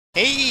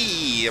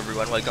Hey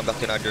everyone, welcome back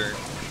to another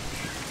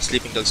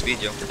Sleeping Dogs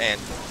video. And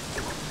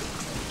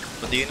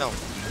what do you know?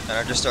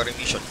 Another story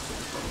mission.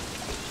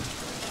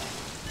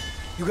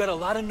 You got a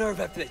lot of nerve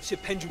after that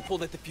shit Pedro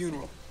pulled at the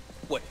funeral.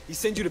 What, he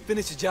sent you to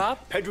finish the job?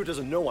 Pedro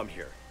doesn't know I'm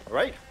here, all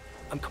right?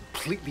 I'm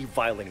completely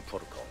violating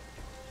protocol.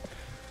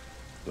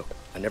 Look,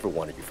 I never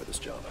wanted you for this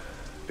job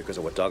because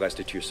of what Dog Eyes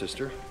did to your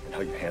sister and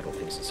how you handle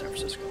things in San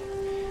Francisco.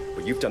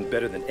 But you've done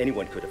better than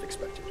anyone could have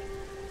expected.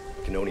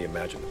 I can only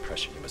imagine the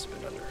pressure you must have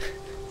been under.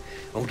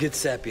 Don't get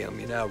sappy on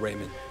me now,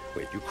 Raymond.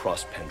 Wait, you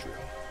crossed Pedro,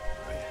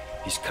 right?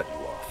 He's cut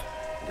you off.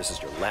 And this is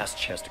your last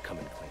chance to come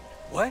in clean.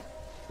 What?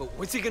 But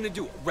what's he gonna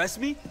do? Arrest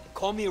me?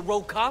 Call me a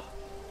rogue cop?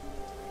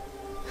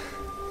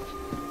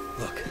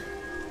 Look,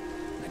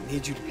 I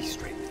need you to be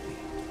straight with me.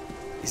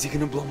 Is he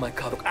gonna blow my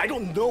cover? Look, I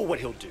don't know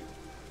what he'll do.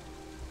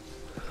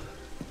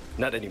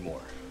 Not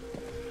anymore.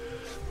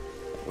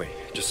 Wait,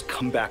 just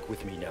come back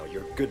with me now.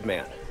 You're a good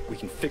man. We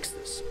can fix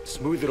this.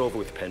 Smooth it over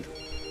with Pedro.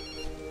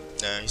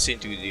 Nah, he's in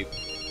too deep.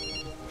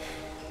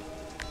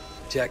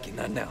 Jackie,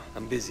 not now.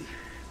 I'm busy.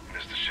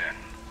 Mr. Shen,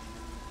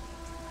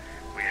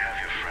 we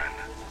have your friend,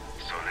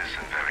 so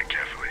listen very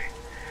carefully.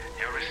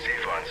 You'll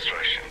receive our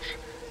instructions.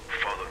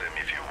 Follow them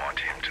if you want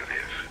him to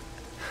live.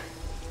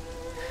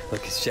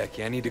 Look, it's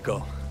Jackie. I need to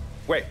go.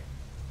 Wait.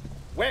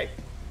 Wait!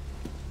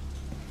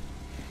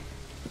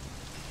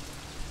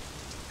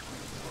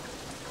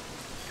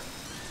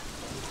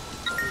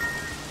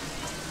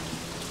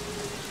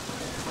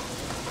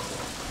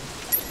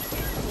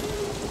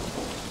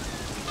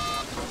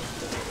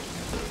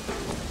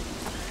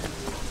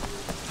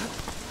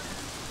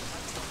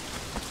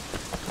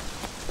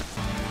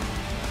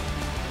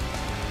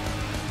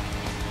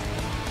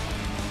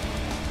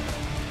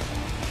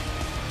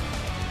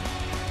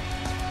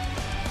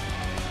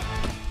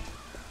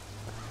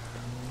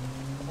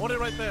 Hold it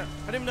right there.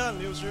 Put him down,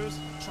 losers.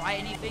 Try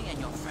anything and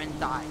your friend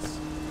dies.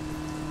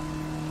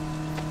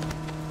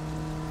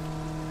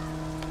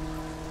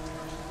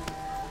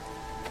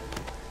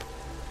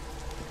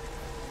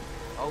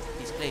 Oh,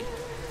 he's clean.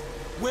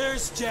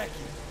 Where's Jackie?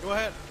 Go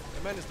ahead.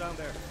 The man is down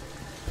there.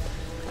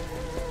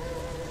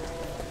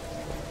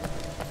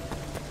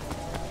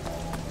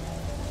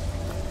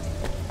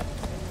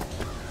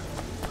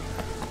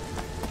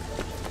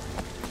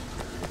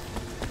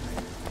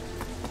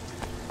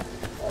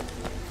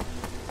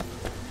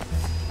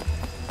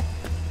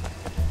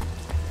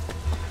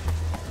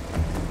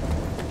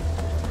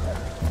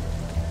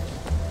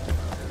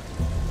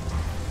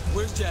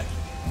 Where's Jackie?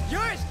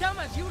 Yours,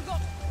 Thomas, you go.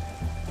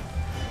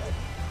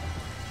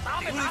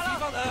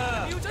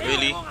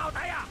 Really?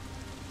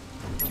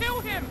 Kill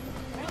him!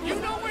 You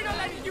know we're not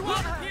letting you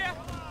out of here!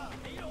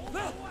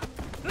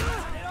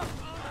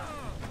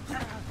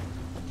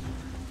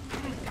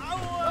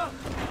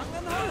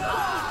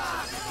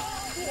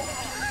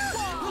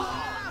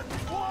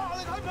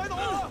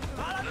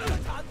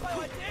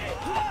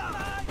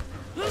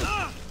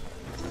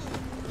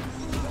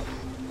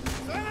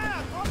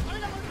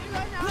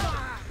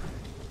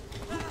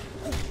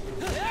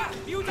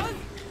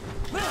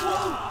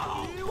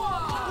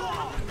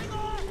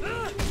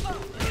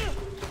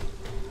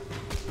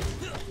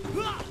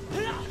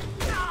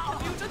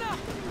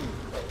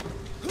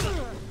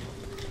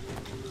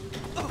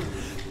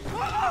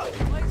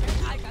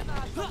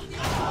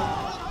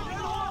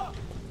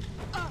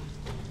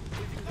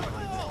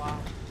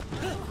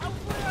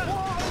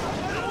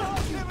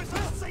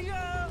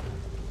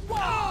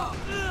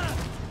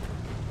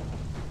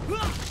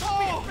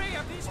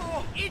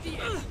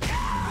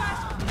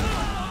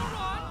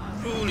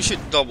 Holy shit,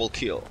 double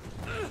kill.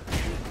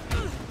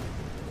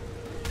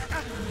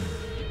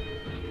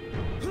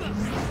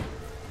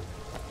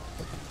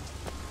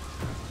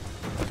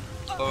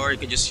 Or you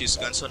can just use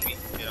guns on me,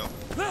 you know.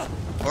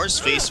 Horse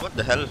face, what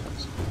the hell?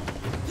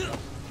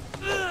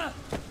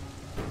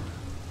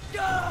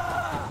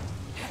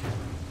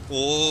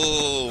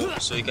 Oh,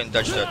 so you can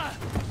dodge that.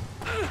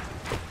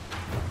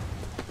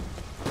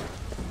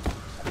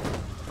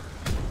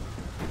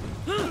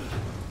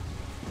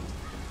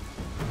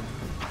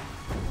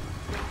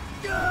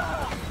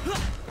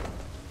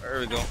 There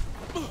we go.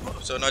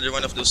 So another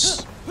one of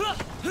those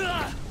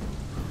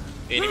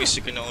enemies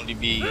you can only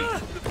be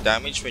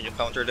damaged when you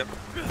counter them.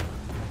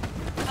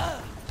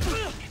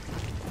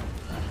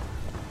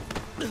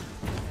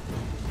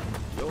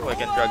 Oh, I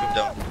can drag him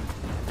down.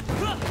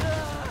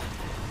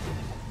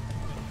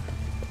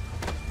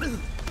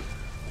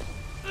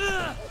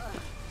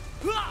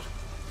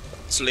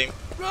 Slim.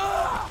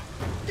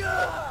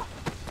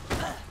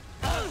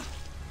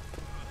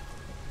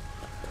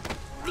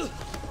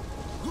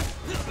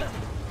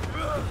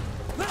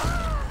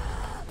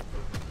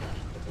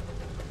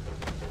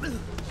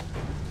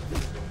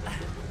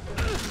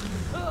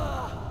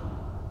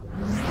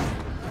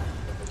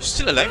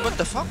 Still alive? What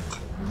the fuck?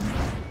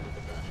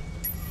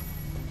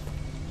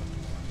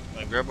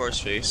 I grab horse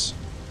face.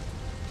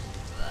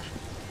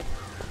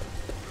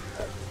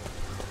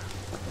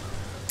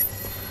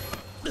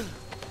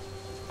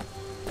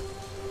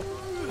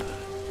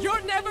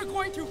 You're never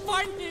going to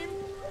find him!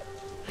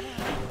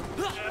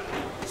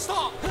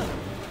 Stop!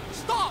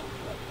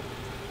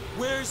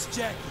 Where's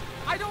Jackie?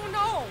 I don't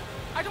know.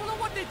 I don't know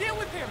what they did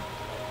with him.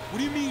 What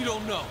do you mean you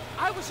don't know?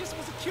 I was just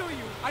supposed to kill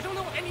you. I don't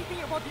know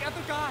anything about the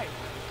other guy.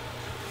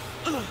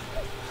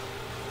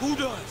 Who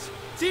does?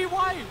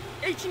 DY,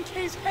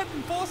 H&K's head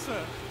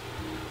enforcer.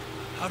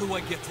 How do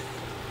I get to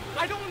him?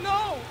 I don't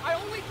know. I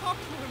only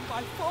talked to him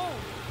by phone.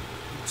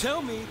 You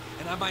tell me,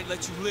 and I might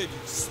let you live,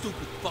 you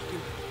stupid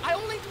fucking... I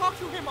only talked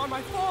to him on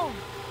my phone.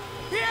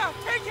 Here,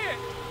 take it.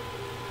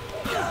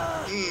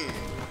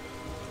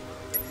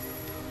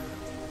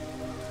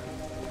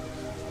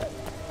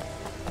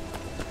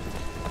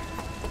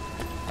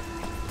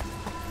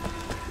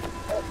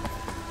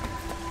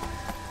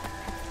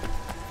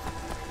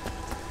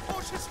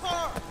 Push his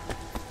car!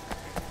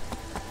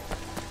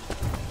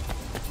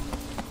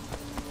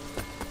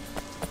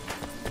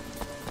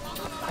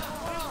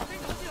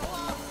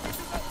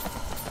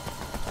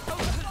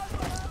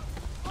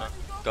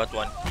 Got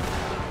one.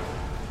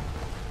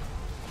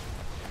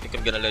 Think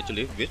I'm gonna let you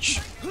live,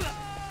 bitch.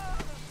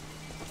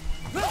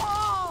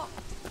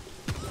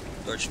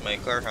 Torch my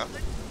car, huh?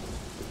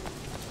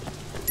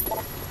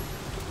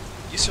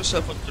 Use your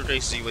cell phone to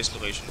trace ZY's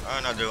location.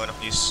 Another one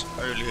of these.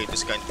 I really hate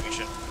this kind of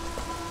mission.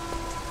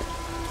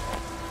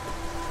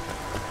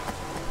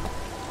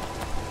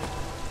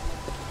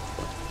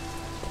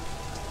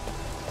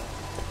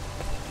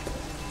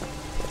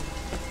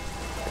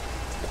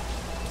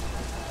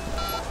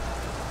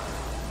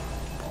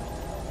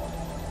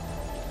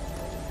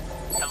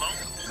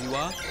 You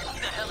are? Who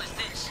the hell is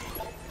this?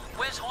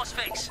 Where's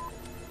Horseface?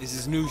 This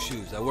is New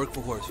Shoes. I work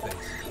for Horseface.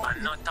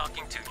 I'm not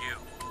talking to you.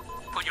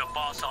 Put your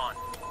boss on.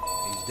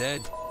 He's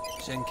dead.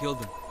 Shen killed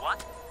him.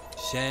 What?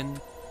 Shen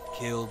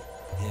killed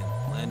him.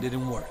 Plan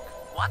didn't work.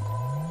 What?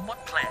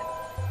 What plan?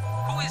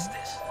 Who is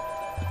this?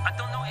 I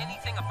don't know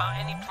anything about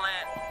any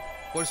plan.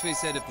 Horseface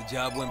said if the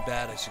job went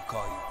bad, I should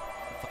call you.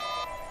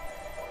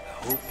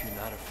 I hope you're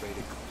not afraid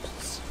of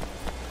ghosts.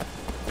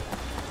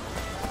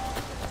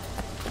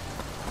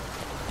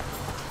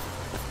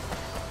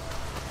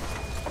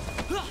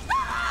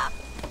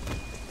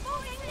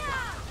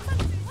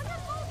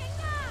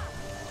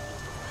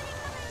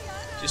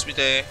 Excuse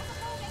me, te.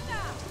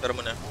 Tara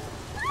muna.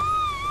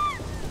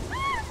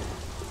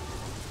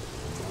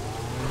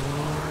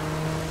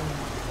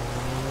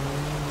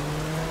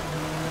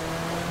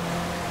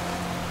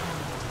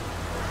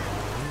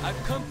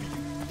 I've come for you.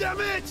 Damn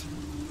it!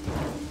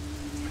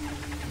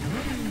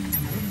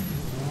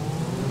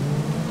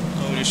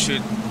 Holy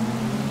shit.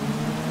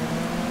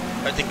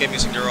 I think I'm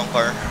using the wrong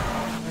car.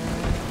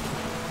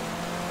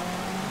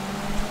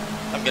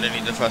 I'm gonna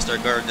need a faster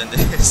car than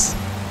this.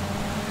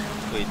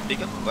 Wait, pick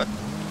up what?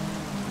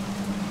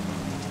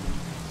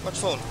 What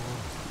phone?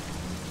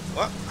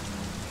 What?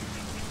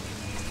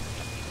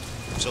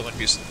 I'm so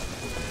confused.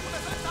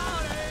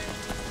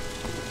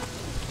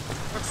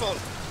 What phone?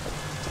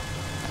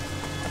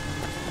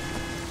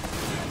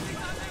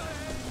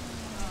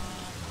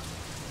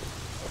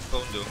 What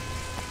phone do?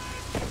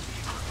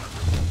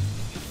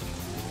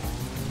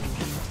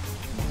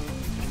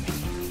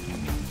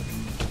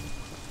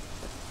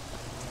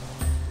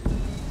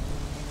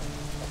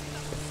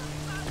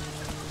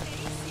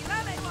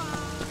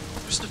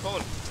 Where's the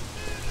phone?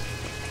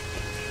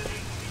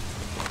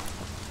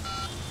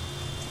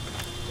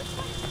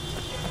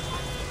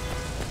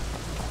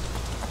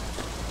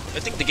 I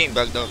think the game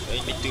bugged out.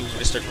 I need to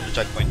restart from the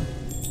checkpoint.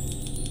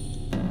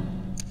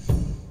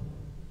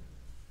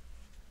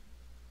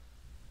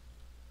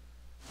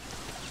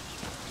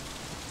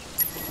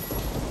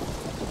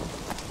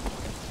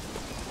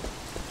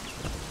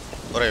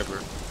 Whatever.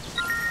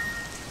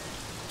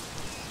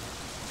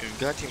 You've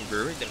got him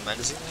buried in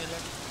Magazine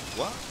Island?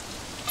 What?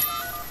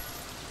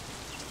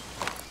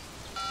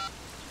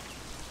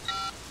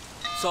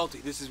 Salty,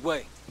 this is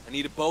Way. I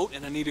need a boat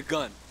and I need a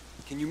gun.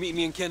 Can you meet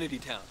me in Kennedy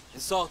Town?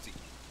 And Salty,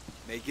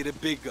 make it a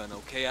big gun,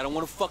 okay? I don't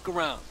want to fuck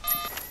around.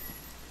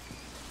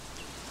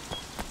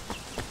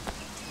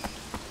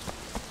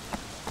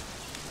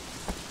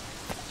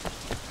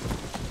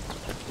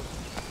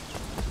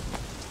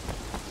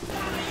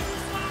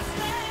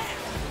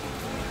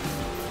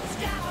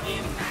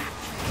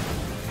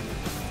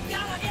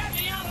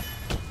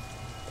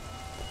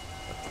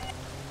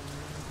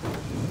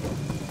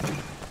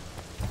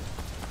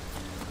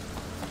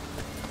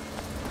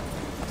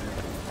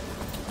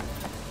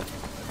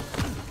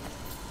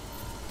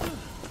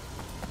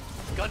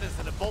 Gun is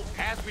in the boat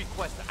as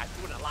requested. I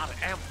threw in a lot of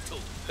ammo too.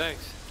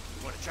 Thanks.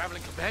 You want a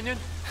traveling companion?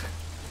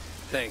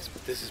 Thanks,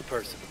 but this is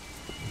personal.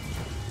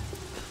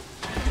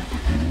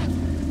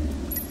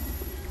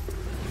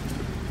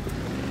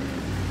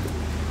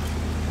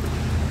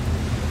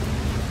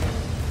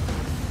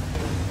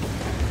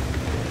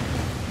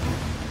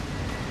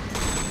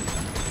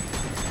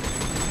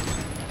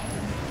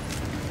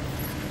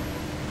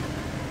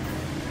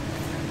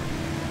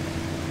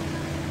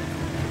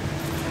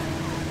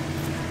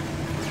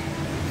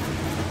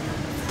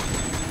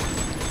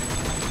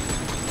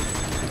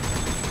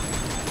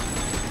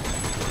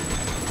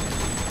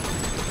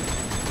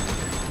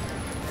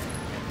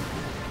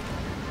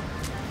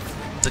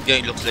 That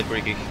guy looks like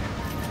Ricky.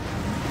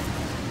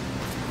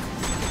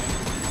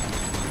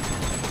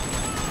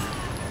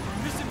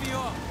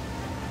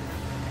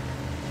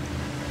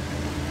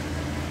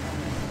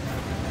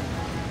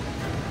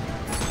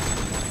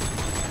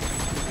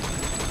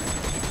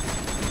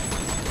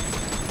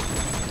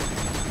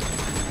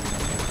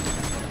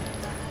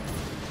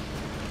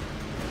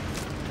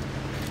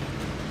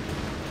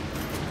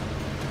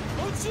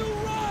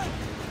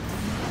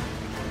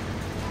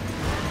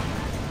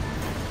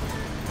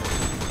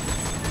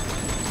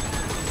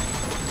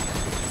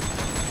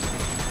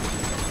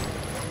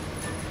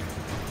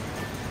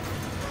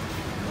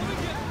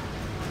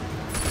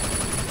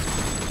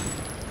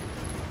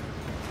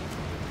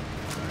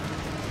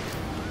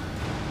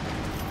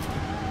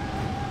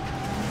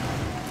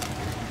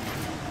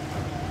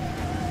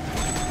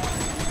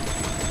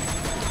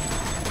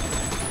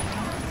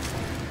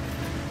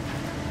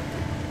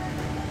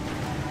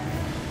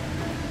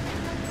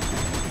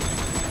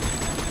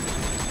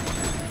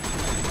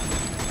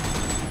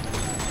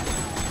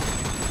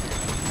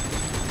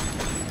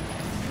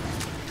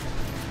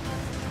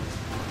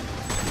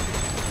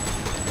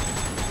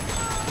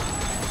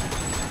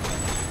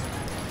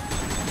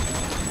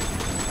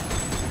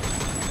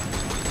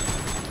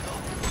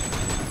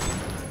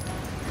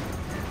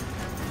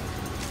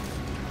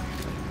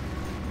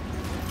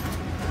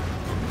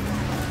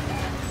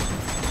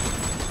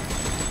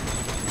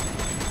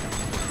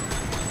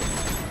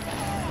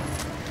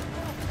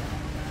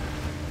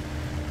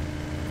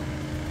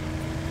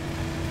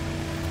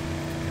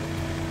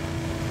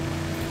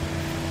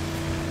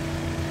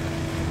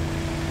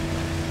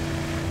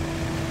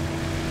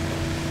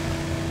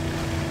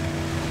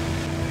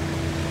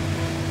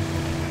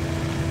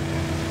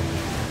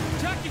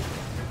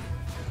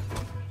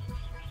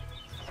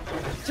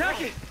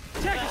 Jackie!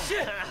 Jackie,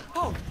 shit!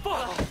 Oh,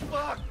 fuck! Oh,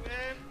 fuck,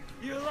 man.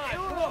 You alive? You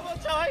Come know on.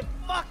 what's how I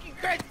fucking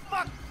great.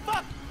 Fuck,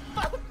 fuck,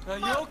 fuck. Are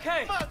you fuck,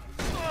 okay? Fuck,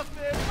 fuck,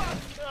 man. Fuck.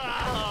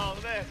 Oh,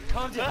 man.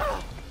 Calm down.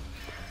 Oh.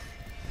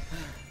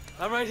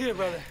 I'm right here,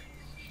 brother.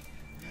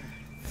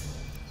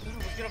 I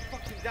was gonna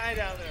fucking die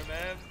down there,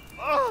 man.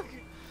 Fuck.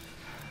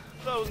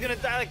 I thought I was gonna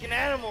die like an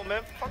animal,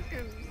 man.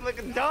 Fucking like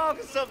a dog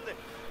or something.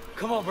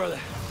 Come on, brother.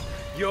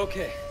 You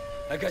okay?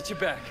 I got your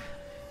back.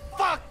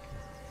 Fuck.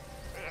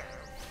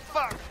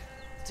 Fuck.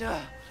 Duh.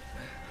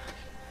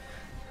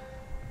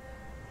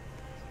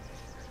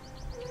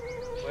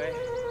 Wait.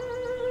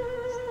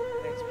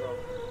 Thanks, bro.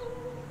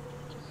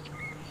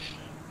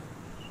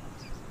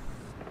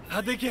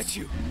 How'd they get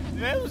you?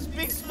 Man, it was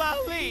Big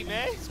Smile Lee,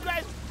 man. This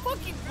guy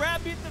fucking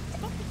grabbed me at the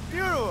fucking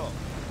funeral.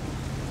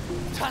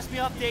 Tossed me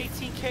off the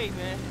 18K,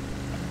 man.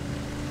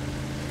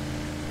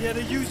 Yeah,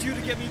 they used you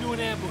to get me to an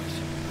ambush.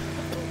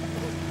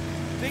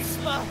 Big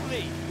Smile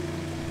Lee.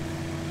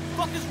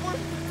 Fuck is worse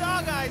than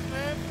dog eyes,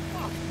 man.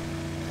 Fuck.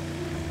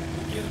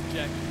 We'll get him,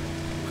 Jackie.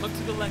 Come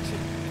to the lecture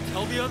and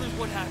tell the others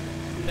what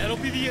happened. That'll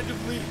be the end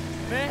of Lee.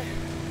 Man,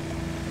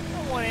 I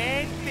don't want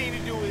anything to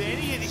do with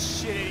any of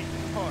this shit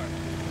anymore.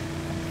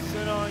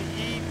 Sun On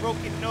Yee,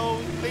 broken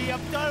nose, Lee,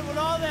 I'm done with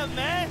all that,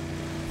 man.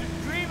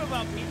 Just dream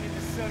about meeting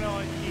the Sun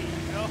On Yee,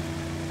 you know?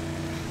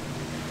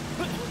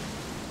 What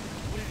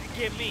did it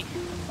give me?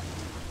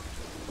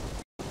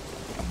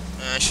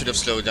 I should have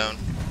slowed down.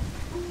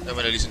 I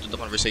want to listen to the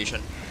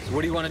conversation. So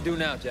what do you want to do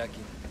now,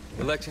 Jackie?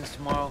 The election's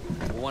tomorrow.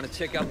 We'll want to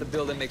check out the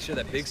building, make sure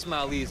that Big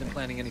Smile Lee isn't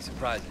planning any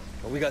surprises.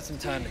 But we got some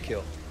time to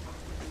kill.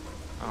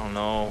 I don't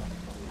know.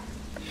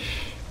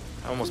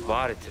 I almost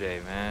bought it today,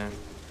 man.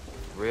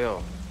 For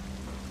real.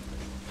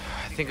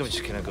 I think I'm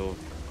just gonna go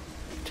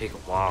take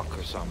a walk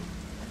or something.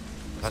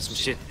 Got some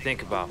shit to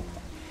think about.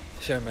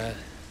 Sure, man.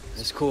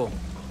 It's cool.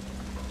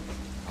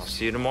 I'll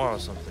see you tomorrow or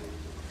something.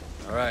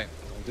 All right.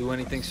 Don't do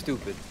anything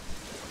stupid.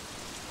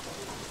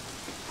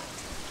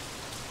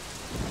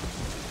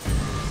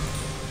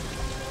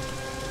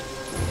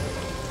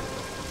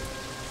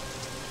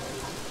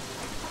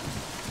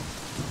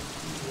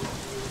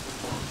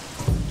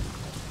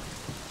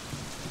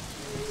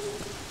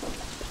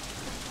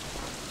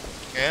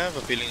 I have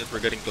a feeling that we're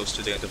getting close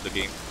to the end of the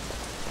game.